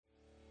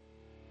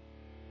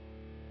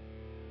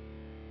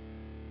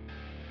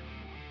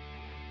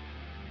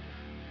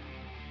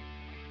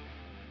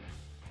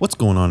What's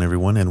going on,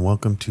 everyone, and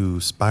welcome to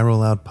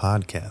Spiral Out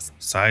Podacst,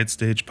 side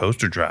stage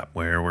poster drop,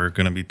 where we're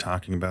going to be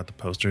talking about the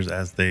posters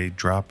as they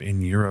drop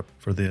in Europe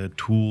for the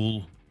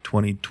Tool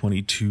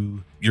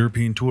 2022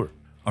 European Tour.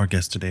 Our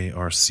guests today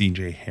are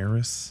CJ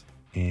Harris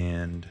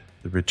and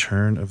the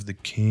return of the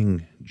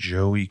king,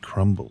 Joey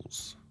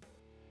Crumbles.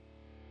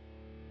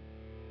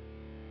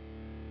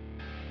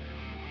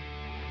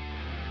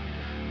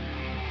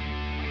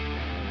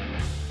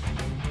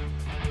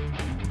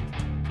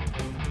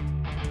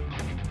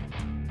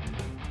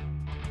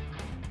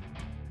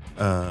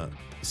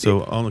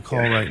 So on the call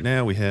right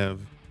now, we have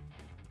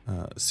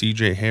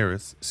CJ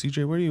Harris.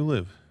 CJ, where do you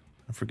live?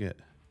 I forget.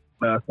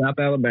 South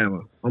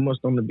Alabama, almost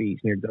on the beach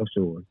near Gulf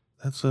Shores.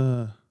 That's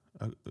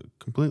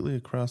completely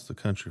across the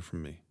country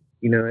from me.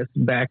 You know, it's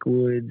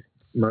backwoods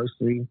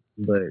mostly,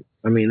 but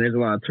I mean, there's a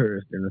lot of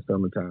tourists in the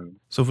summertime.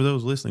 So for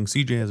those listening,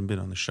 CJ hasn't been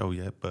on the show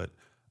yet, but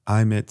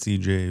I met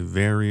CJ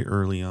very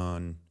early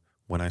on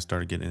when I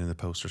started getting into the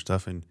poster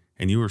stuff, and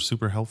you were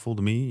super helpful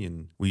to me,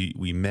 and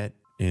we met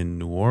in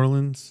New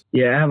Orleans.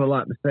 Yeah, I have a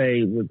lot to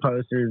say with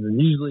posters,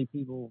 and usually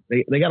people,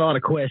 they got a lot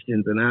of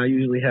questions, and I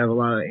usually have a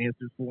lot of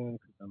answers for them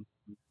because I'm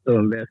so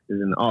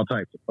invested in all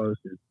types of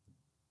posters.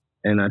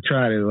 And I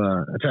try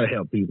to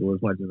help people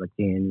as much as I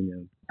can, you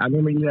know. I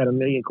remember you had a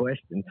million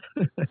questions.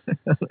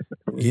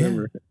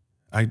 Yeah.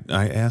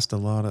 I asked a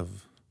lot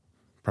of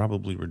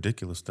probably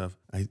ridiculous stuff.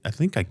 I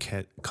think I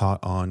caught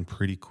on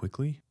pretty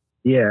quickly.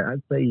 Yeah,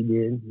 I'd say you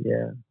did.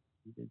 Yeah.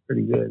 You did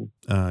pretty good.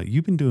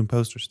 You've been doing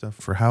poster stuff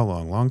for how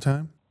long? Long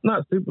time?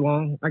 Not super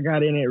long. I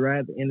got in it right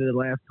at the end of the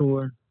last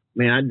tour.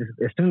 Man,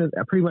 as soon as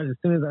I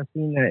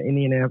seen that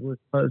Indianapolis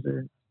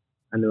poster,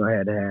 I knew I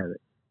had to have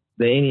it.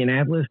 The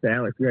Indianapolis, the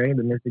Alex Gray,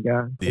 the Mystic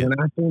Guy. Yeah. When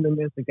I seen the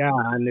Mystic Guy,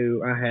 I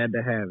knew I had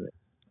to have it.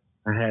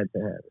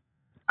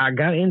 I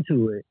got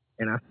into it,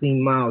 and I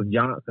seen Miles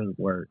Johnson's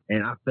work,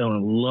 and I fell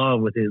in love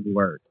with his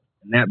work,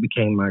 and that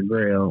became my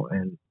grail.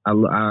 And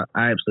I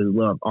absolutely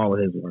love all of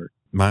his work.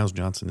 Miles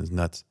Johnson is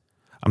nuts.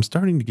 I'm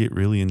starting to get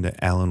really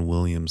into Alan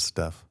Williams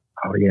stuff.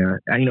 Oh, yeah.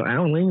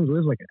 Alan Williams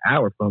lives like an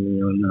hour from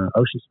me on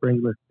Ocean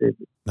Springs,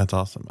 Mississippi. That's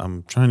awesome.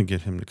 I'm trying to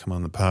get him to come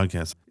on the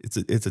podcast.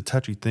 It's a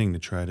touchy thing to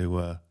try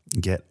to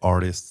get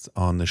artists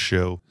on the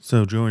show.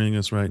 So joining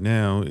us right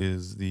now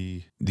is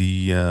the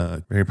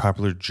very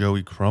popular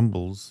Joey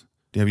Crumbles.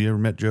 Have you ever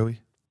met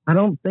Joey? I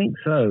don't think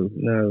so.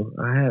 No,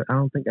 I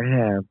don't think I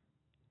have.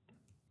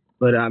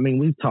 But I mean,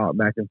 we've talked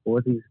back and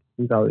forth.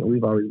 We've always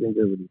been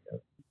good with each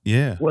other.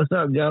 Yeah. What's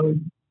up, Joey?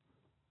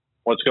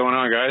 What's going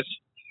on, guys?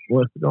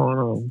 What's going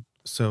on?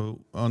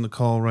 So on the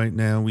call right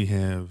now, we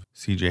have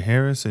CJ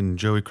Harris and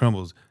Joey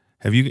Crumbles.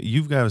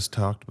 You've guys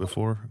talked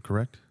before,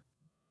 correct?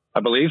 I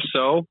believe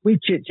so. We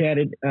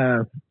chit-chatted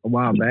a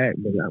while back,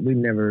 but I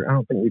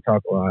don't think we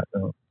talk a lot,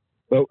 though.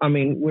 But, I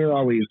mean, we're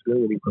always good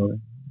with each other.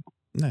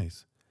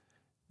 Nice.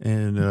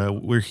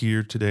 And we're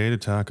here today to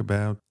talk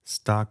about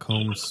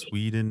Stockholm,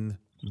 Sweden,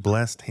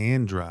 Blessed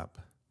Hand Drop,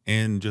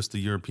 and just the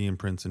European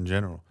prints in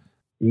general.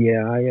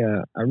 Yeah,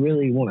 I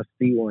really want to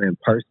see one in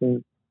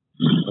person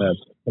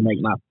to make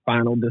my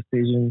final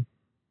decision.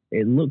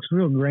 It looks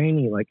real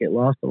grainy, like it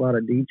lost a lot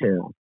of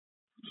detail.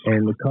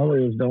 And the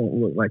colors don't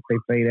look like they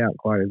fade out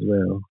quite as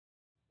well.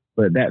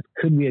 But that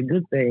could be a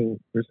good thing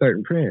for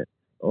certain prints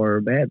or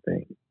a bad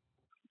thing.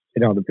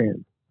 It all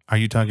depends. Are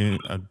you talking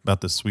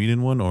about the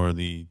Sweden one or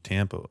the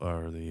Tampa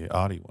or the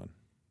Audi one?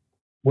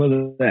 Well,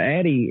 the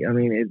Addy, I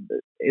mean,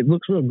 it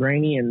looks real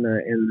grainy in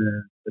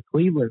the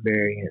Cleveland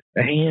variant.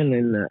 The hand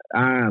and the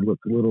eye look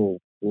a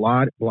little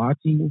blotchy.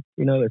 You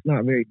know, it's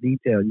not very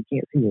detailed. You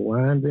can't see the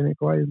lines in it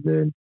quite as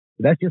good.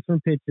 But that's just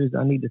from pictures.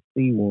 I need to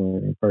see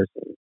one in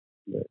person.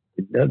 But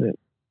it doesn't.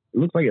 It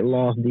looks like it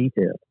lost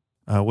detail.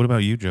 What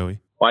about you, Joey?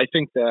 Well, I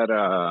think that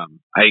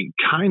I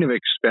kind of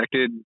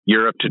expected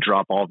Europe to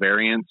drop all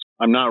variants.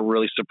 I'm not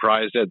really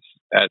surprised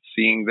at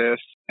seeing this.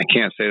 I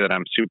can't say that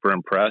I'm super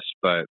impressed,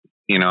 but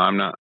you know, I'm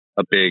not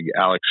a big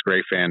Alex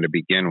Gray fan to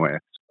begin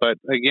with. But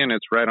again,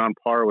 it's right on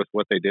par with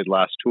what they did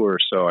last tour,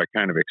 so I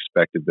kind of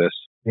expected this.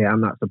 Yeah,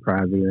 I'm not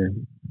surprised either.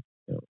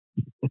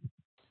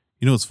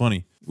 You know, it's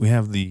funny. We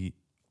have the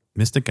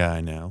Mystic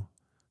Eye now.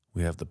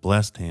 We have the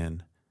Blessed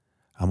Hand.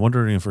 I'm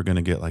wondering if we're going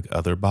to get like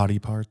other body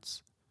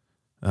parts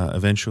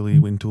eventually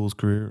in Tool's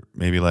career.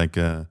 Maybe like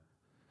a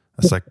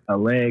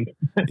leg.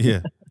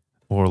 Yeah.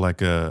 Or like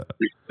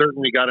We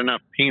certainly got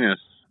enough penis.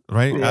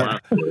 Right. Yeah.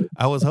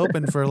 I was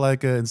hoping for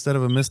like instead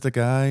of a Mystic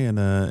Eye and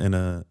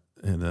a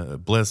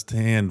Blessed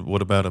Hand,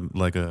 what about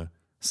a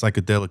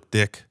psychedelic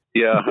dick?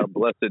 Yeah, a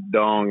blessed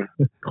dong.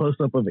 Close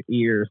up of an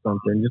ear or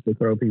something, just to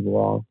throw people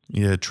off.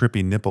 Yeah,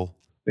 trippy nipple.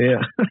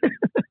 Yeah.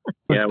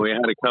 Yeah, we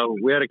had a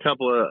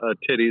couple of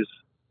titties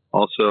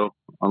also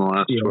on the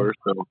last tour.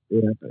 So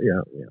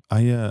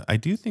yeah. I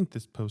do think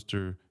this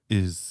poster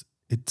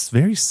it's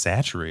very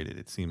saturated.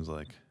 It seems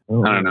like.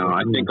 I don't know.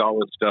 I think all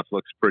this stuff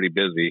looks pretty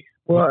busy.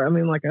 Well, I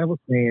mean, like I was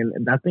saying,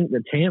 I think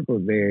the Tampa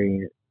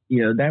variant,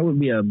 you know, that would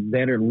be a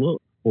better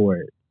look for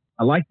it.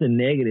 I like the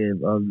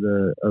negative of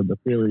the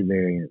Philly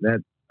variant.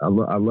 I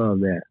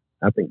love that.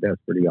 I think that's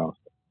pretty awesome.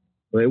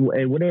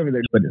 Whatever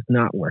they're, but it's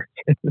not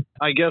working.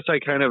 I guess I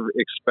kind of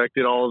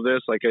expected all of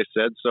this, like I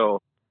said.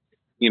 So,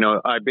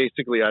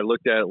 I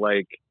looked at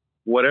like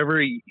whatever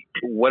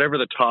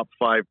the top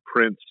 5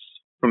 prints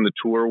from the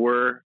tour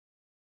were.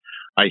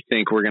 I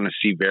think we're going to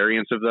see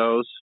variants of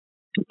those.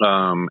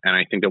 And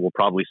I think that we'll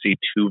probably see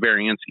 2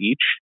 variants each.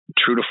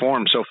 True to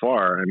form so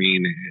far. I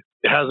mean,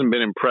 it hasn't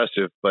been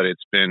impressive, but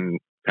it's been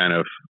kind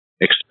of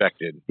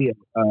expected. Yeah,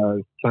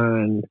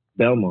 signed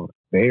Belmont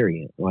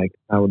variant. Like,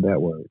 how would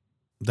that work?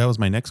 That was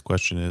my next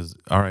question is,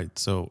 all right,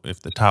 so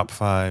if the top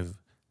 5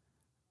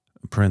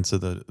 prints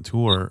of the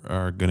tour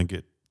are going to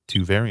get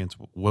 2 variants,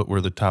 what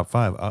were the top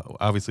 5?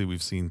 Obviously,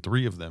 we've seen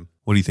 3 of them.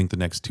 What do you think the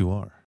next 2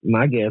 are?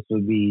 My guess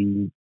would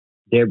be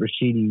Deborah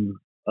Sheedy's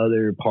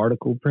other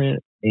particle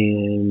print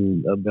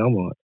and a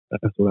Belmont.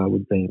 That's what I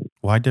would think.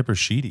 Why Deborah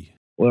Sheedy?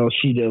 Well,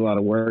 she did a lot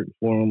of work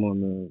for him on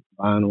the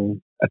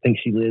vinyl. I think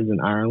she lives in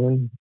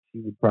Ireland.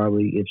 She would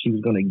probably, if she was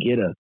going to get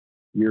a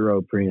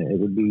Euro print,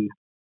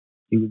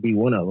 she would be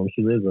one of them.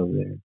 She lives over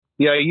there.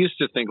 Yeah, I used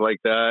to think like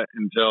that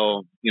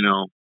until,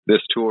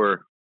 this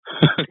tour.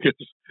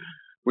 Because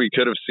we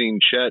could have seen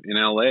Chet in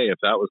LA if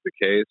that was the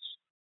case.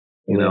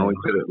 We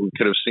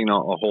could have seen a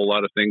whole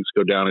lot of things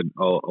go down in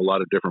a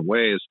lot of different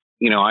ways.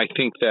 I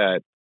think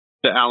that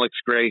the Alex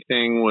Gray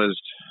thing was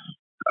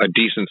a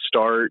decent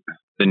start.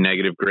 The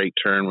negative great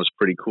turn was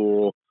pretty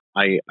cool.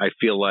 I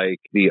feel like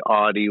the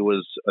Audi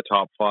was a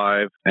top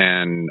 5,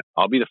 and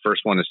I'll be the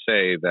first one to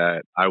say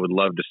that I would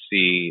love to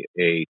see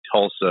a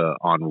Tulsa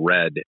on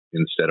red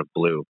instead of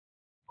blue.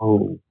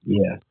 Oh,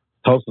 yeah.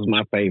 Tulsa's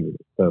my favorite,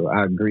 so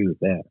I agree with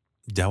that.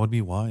 That would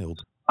be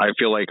wild. I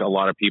feel like a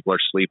lot of people are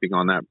sleeping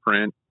on that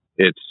print.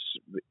 It's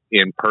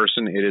in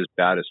person, it is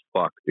bad as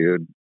fuck,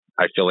 dude.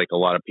 I feel like a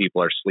lot of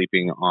people are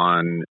sleeping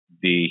on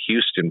the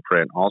Houston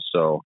print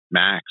also.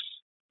 Max,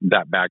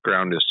 that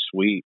background is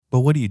sweet.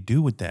 But what do you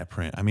do with that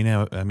print? I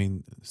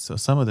mean, so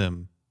some of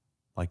them,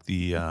 like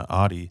the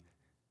Audi,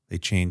 they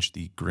changed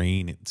the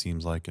grain, it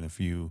seems like, in a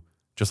few,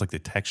 just like the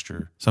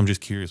texture. So I'm just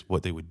curious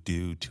what they would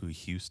do to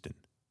Houston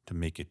to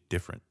make it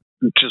different.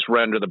 Just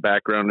render the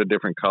background a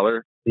different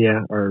color.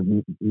 Yeah, or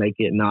make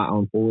it not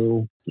on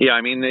foil. Yeah,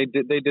 I mean they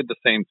did the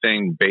same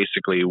thing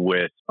basically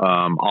with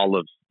all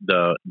of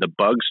the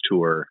Bugs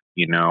tour.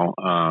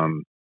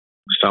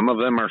 Some of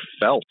them are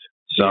felt,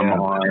 some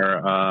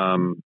are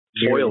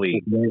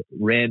foily,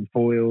 red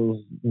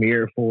foils,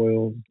 mirror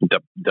foils.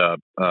 The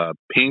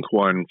pink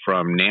one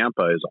from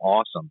Nampa is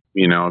awesome.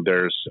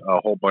 There's a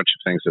whole bunch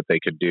of things that they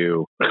could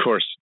do. Of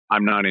course,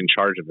 I'm not in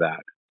charge of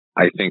that.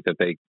 I think that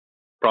they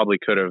probably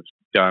could have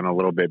done a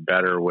little bit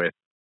better with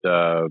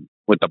the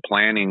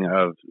planning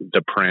of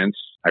the prints.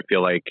 I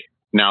feel like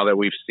now that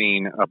we've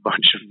seen a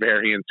bunch of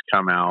variants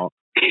come out,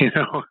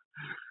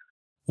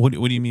 What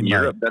do you mean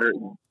Europe by? better?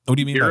 What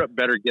do you mean? Europe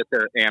better get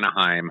their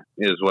Anaheim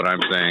is what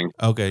I'm saying.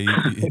 Okay,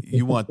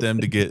 you want them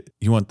to get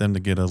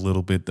a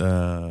little bit.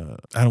 I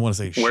don't want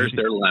to say. Where's shitty.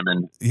 their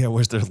lemon? Yeah,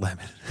 where's their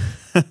lemon?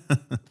 I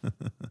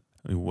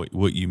mean,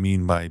 what you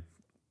mean by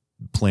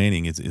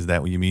planning is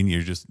that what you mean?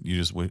 You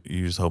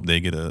just hope they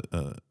get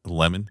a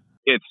lemon.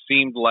 It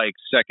seemed like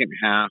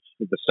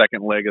the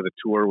second leg of the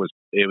tour was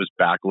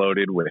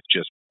backloaded with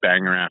just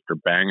banger after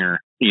banger.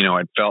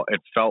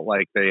 It felt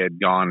like they had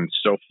gone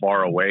so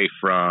far away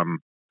from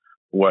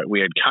what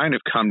we had kind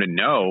of come to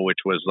know, which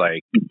was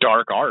like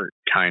dark art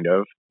kind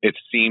of. It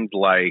seemed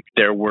like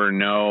there were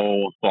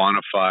no bona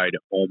fide,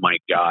 oh my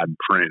God,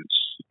 prints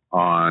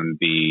on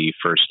the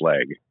first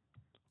leg.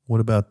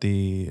 What about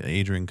the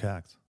Adrian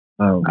Cox?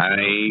 Oh,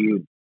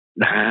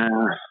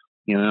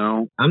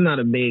 I'm not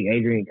a big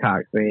Adrian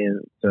Cox fan,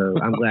 so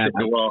I'm glad.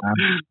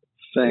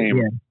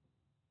 Same.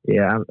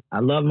 Yeah, I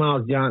love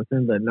Miles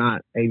Johnson, but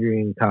not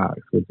Adrian Cox,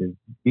 which is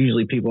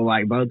usually people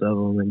like both of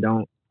them and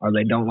don't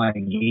like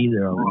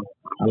either of them.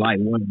 I like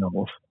one of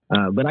them,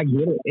 but I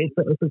get it.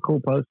 It's a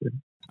cool poster.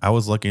 I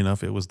was lucky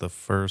enough; it was the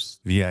first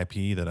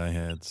VIP that I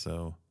had,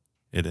 so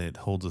it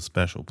holds a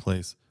special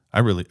place. I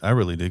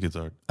really dig its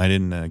art. I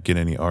didn't get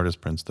any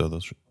artist prints though;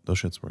 those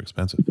shits were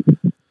expensive.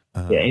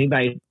 Yeah,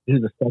 anybody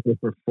who's a sucker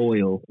for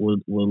foil will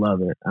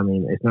love it. I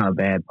mean, it's not a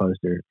bad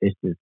poster. It's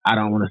just I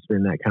don't want to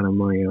spend that kind of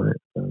money on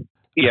it. So.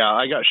 Yeah,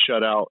 I got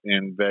shut out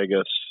in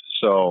Vegas,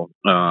 so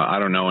I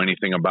don't know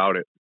anything about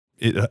it.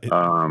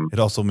 It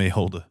also may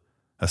hold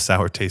a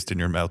sour taste in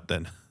your mouth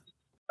then.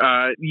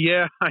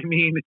 Yeah, I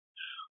mean,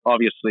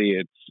 obviously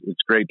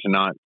it's great to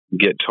not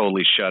get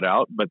totally shut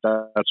out, but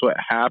that's what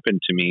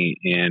happened to me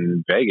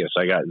in Vegas.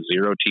 I got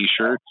 0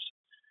 T-shirts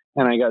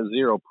and I got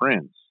 0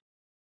 prints.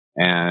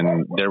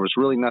 And there was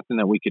really nothing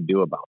that we could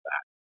do about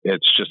that.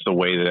 It's just the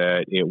way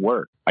that it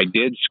worked. I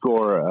did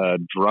score a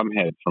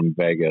drumhead from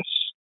Vegas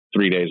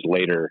 3 days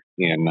later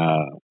in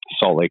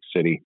Salt Lake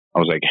City. I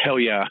was like, hell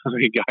yeah,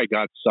 I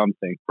got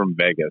something from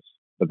Vegas.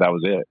 But that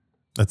was it.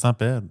 That's not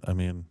bad. I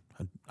mean,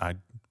 I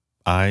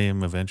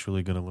am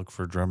eventually going to look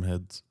for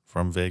drumheads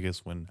from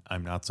Vegas when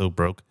I'm not so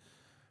broke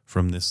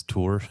from this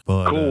tour.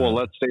 But, cool. Well,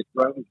 let's stay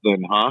friends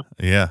then, huh?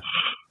 Yeah.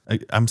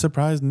 I'm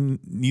surprised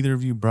neither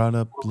of you brought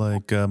up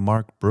like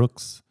Mark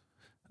Brooks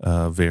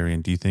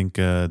variant. Do you think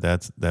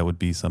that would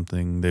be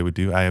something they would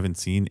do? I haven't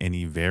seen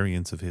any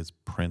variants of his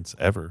prints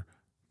ever,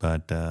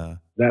 but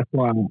that's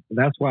why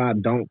I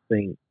don't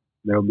think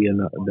there'll be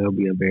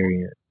a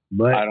variant.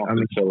 But I don't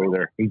think so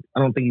either. I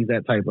don't think he's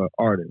that type of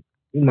artist.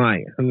 He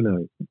might. Who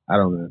knows? I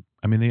don't know.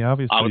 I mean, they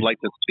obviously. I would like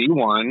to see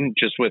one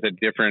just with a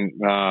different.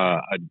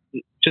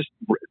 Just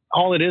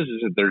all it is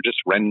that they're just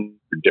rendered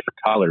different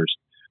colors,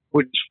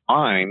 which is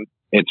fine.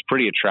 It's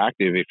pretty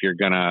attractive if you're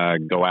gonna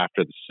go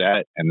after the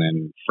set and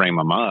then frame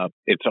them up.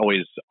 It's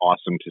always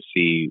awesome to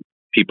see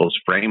people's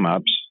frame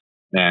ups,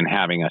 and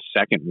having a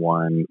second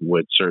one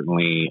would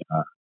certainly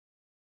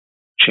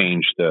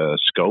change the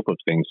scope of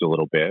things a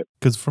little bit.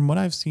 Because from what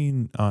I've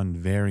seen on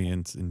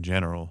variants in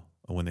general,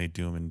 when they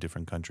do them in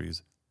different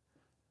countries,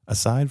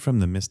 aside from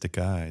the Mystic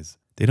Eyes,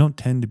 they don't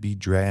tend to be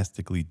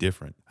drastically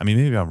different. I mean,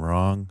 maybe I'm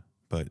wrong,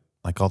 but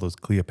like all those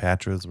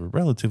Cleopatras were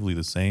relatively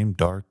the same,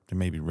 dark to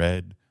maybe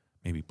red,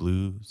 maybe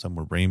blue, some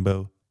were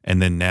rainbow.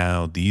 And then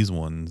now these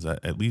ones,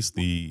 at least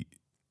the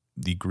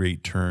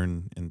Great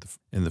Turn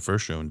in the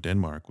first show in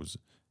Denmark was,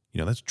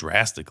 that's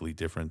drastically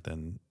different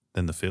than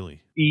the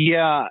Philly.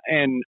 Yeah,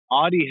 and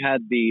Audi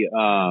had the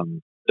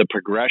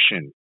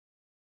progression,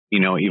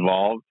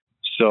 evolved.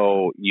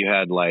 So you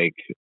had like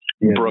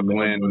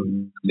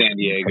Brooklyn, San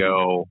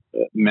Diego,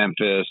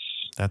 Memphis,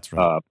 that's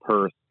right,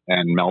 Perth,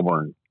 and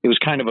Melbourne. It was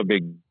kind of a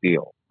big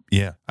deal.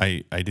 Yeah,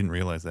 I didn't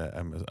realize that.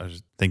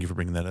 Thank you for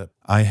bringing that up.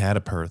 I had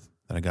a Perth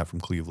that I got from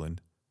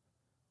Cleveland,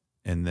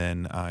 and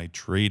then I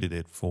traded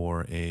it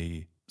for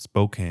a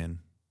Spokane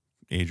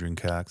Adrian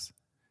Cox,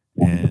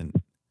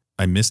 and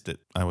I missed it.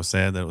 I was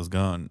sad that it was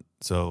gone,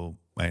 so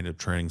I ended up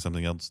trading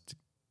something else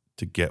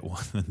to get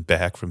one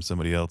back from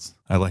somebody else.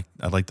 I like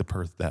the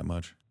Perth that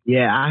much.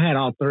 Yeah, I had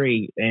all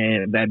three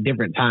and at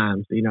different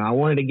times. I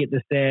wanted to get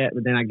the set,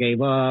 but then I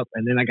gave up,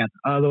 and then I got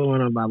the other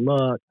one on my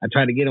luck. I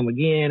tried to get them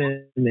again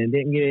and then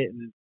didn't get it.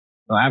 And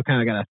so I've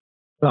kind of got a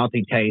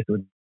salty taste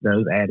with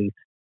those Addies.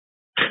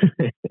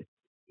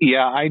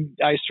 Yeah, I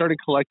started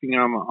collecting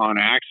them on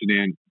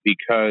accident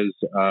because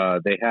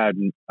they had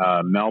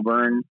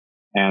Melbourne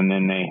and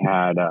then they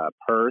had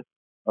Perth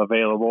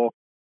available.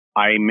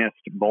 I missed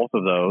both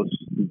of those,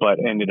 but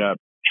ended up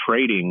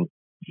trading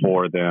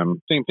for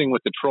them. Same thing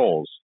with the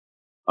Trolls.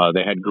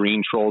 They had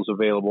green Trolls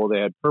available. They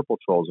had purple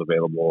Trolls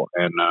available.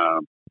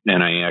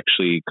 And I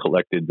actually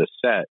collected the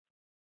set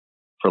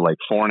for like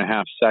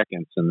 4.5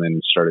 seconds and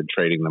then started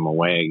trading them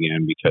away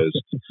again because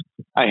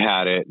I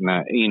had it. And,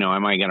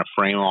 am I going to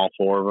frame all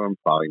 4 of them?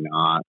 Probably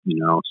not,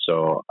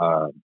 So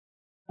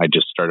I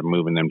just started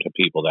moving them to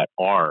people that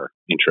are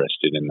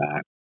interested in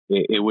that.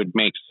 It would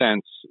make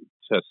sense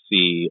to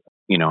see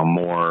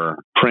more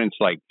prints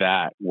like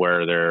that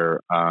where they're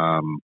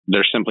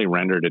simply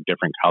rendered a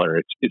different color.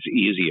 It's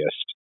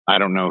easiest. I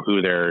don't know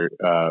who their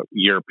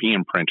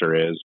European printer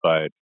is,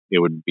 but it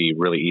would be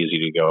really easy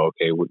to go,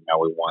 okay, now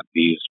we want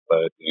these,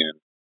 but in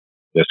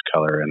this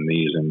color and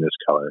these in this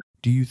color.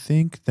 Do you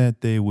think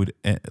that they would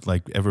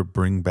ever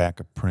bring back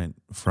a print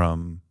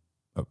from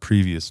a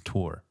previous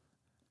tour?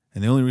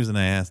 And the only reason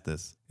I ask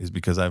this is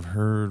because I've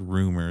heard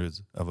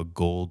rumors of a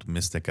gold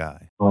Mystic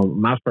Eye. Well,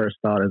 my first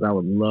thought is I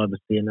would love to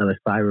see another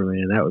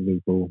Cyberman. That would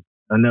be cool.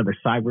 Another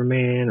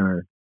Cyberman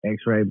or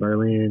X-Ray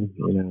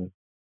Berlin,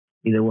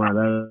 either one of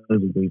those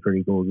would be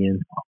pretty cool again.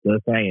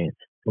 Just saying.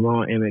 Come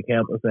on, Emmett,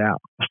 help us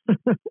out.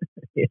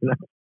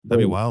 That'd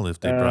be wild if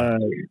they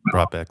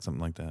brought back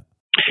something like that.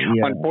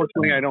 Yeah.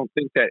 Unfortunately, I don't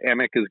think that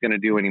Emmett is going to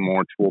do any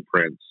more tool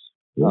prints.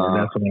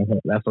 Yeah,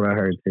 that's what I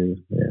heard too.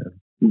 Yeah.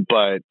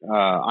 But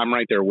I'm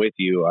right there with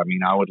you. I mean,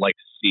 I would like to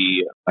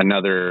see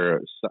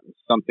another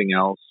something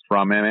else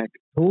from Emmett.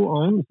 Who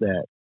owns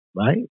that,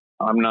 right?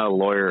 I'm not a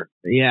lawyer.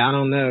 Yeah, I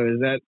don't know. Is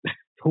that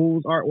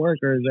Tool's artwork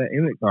or is that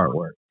Emmett's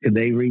artwork? Could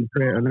they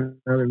reprint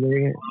another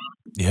variant?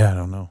 Yeah, I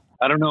don't know.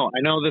 I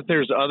know that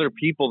there's other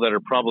people that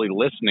are probably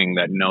listening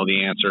that know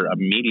the answer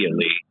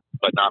immediately,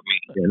 but not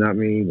me. Yeah, not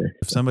me either.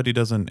 If somebody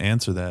doesn't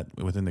answer that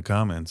within the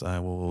comments, I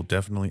will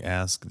definitely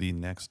ask the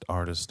next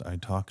artist I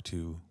talk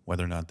to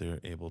whether or not they're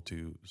able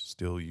to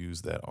still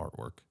use that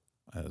artwork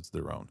as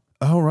their own.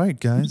 All right,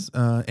 guys.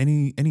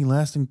 Any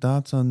lasting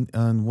thoughts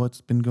on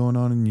what's been going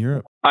on in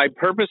Europe? I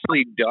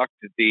purposely ducked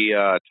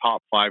the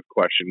top 5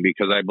 question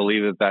because I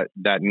believe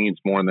that needs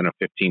more than a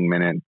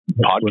 15-minute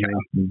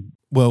podcast.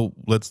 Well,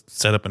 let's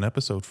set up an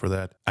episode for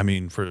that. I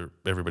mean, for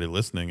everybody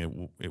listening,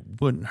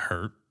 it wouldn't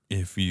hurt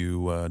if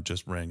you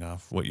just rang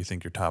off what you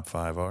think your top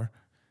 5 are,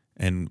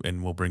 and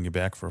we'll bring you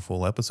back for a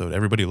full episode.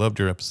 Everybody loved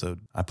your episode.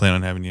 I plan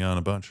on having you on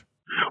a bunch.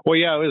 Well,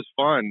 yeah, it was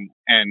fun,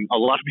 and a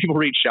lot of people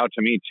reached out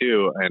to me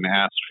too and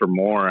asked for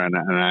more, and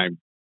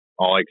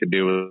all I could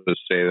do was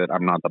say that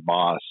I'm not the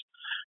boss,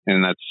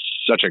 and that's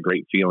such a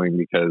great feeling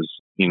because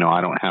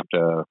I don't have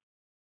to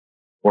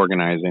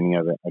organize any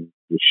of it. I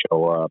just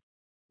show up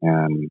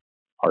and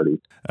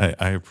party.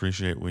 I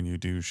appreciate when you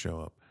do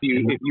show up.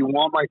 If you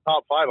want my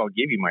top 5, I'll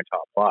give you my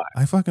top 5.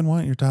 I fucking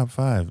want your top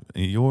 5,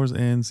 yours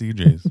and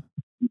CJ's.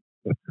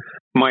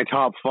 My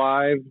top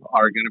 5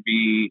 are going to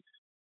be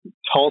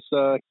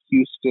Tulsa,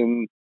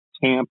 Houston,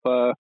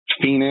 Tampa,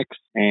 Phoenix,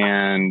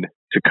 and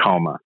to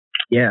Tacoma.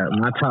 Yeah,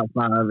 my top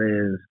 5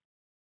 is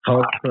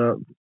Tulsa,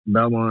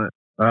 Belmont.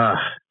 I'm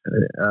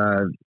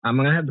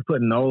gonna have to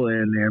put NOLA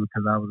in there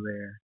because I was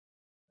there,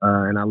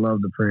 and I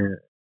love the print.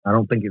 I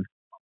don't think it's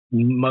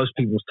most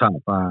people's top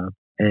 5.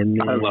 And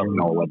then, I love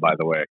NOLA, by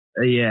the way.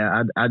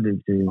 Yeah, I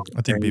do too.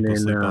 I think people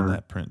sleep on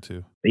that print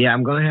too. Yeah,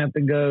 I'm gonna have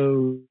to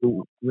go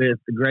with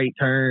the Great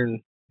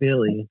Turn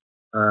Philly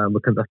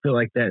because I feel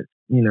like that's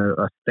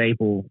a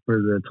staple for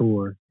the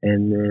tour.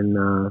 And then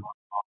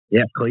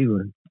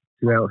Cleveland,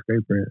 2 out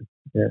straight print.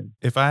 Yeah.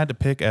 If I had to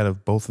pick out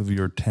of both of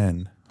your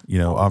 10,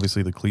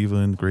 obviously the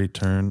Cleveland Great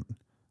Turn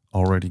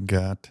already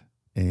got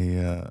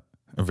a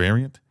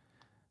variant.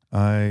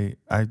 I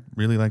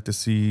really like to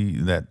see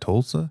that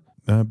Tulsa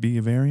be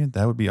a variant.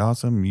 That would be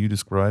awesome. You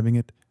describing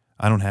it.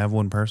 I don't have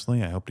one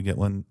personally. I hope to get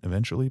one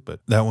eventually,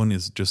 but that one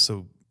is just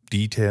so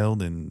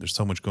detailed and there's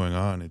so much going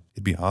on.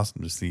 It'd be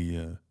awesome to see.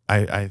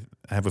 I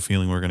have a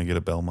feeling we're going to get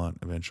a Belmont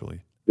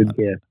eventually. Good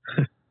guess.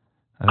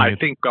 I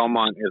think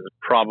Belmont is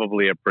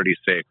probably a pretty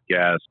safe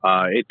guess.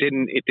 It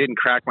didn't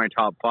crack my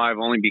top 5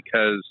 only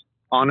because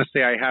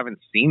honestly I haven't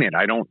seen it.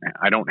 I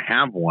don't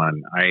have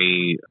one.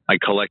 I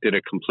collected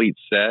a complete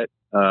set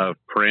of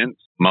prints.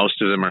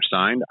 Most of them are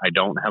signed. I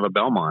don't have a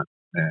Belmont,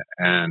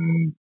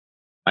 and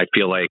I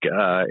feel like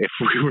if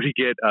we were to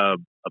get a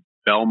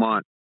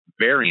Belmont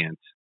variant,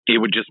 it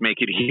would just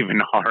make it even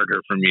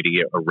harder for me to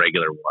get a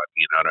regular one.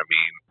 You know what I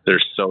mean?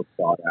 They're so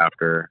sought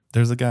after.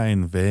 There's a guy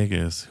in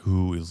Vegas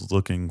who is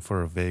looking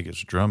for a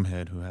Vegas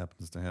drumhead who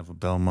happens to have a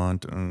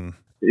Belmont.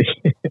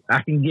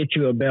 I can get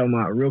you a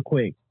Belmont real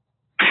quick.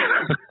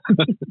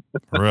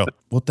 For real.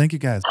 Well, thank you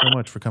guys so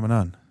much for coming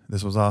on.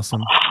 This was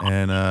awesome.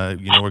 And,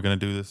 we're going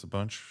to do this a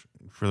bunch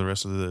for the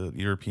rest of the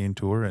European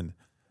tour and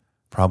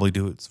probably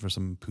do it for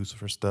some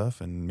Pucifer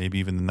stuff and maybe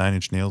even the 9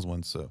 Inch Nails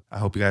one. So I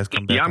hope you guys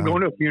come back. Yeah, I'm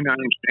going to a few 9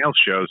 Inch Nails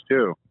shows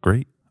too.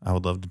 Great. I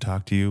would love to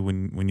talk to you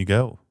when you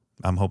go.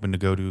 I'm hoping to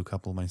go to a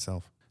couple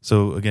myself.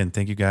 So again,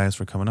 thank you guys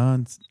for coming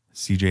on.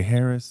 CJ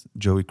Harris,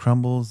 Joey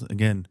Crumbles,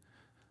 again,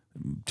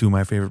 2 of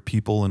my favorite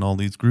people in all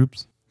these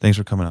groups. Thanks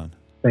for coming on.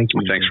 Thank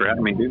you. Thanks for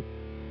having me, dude.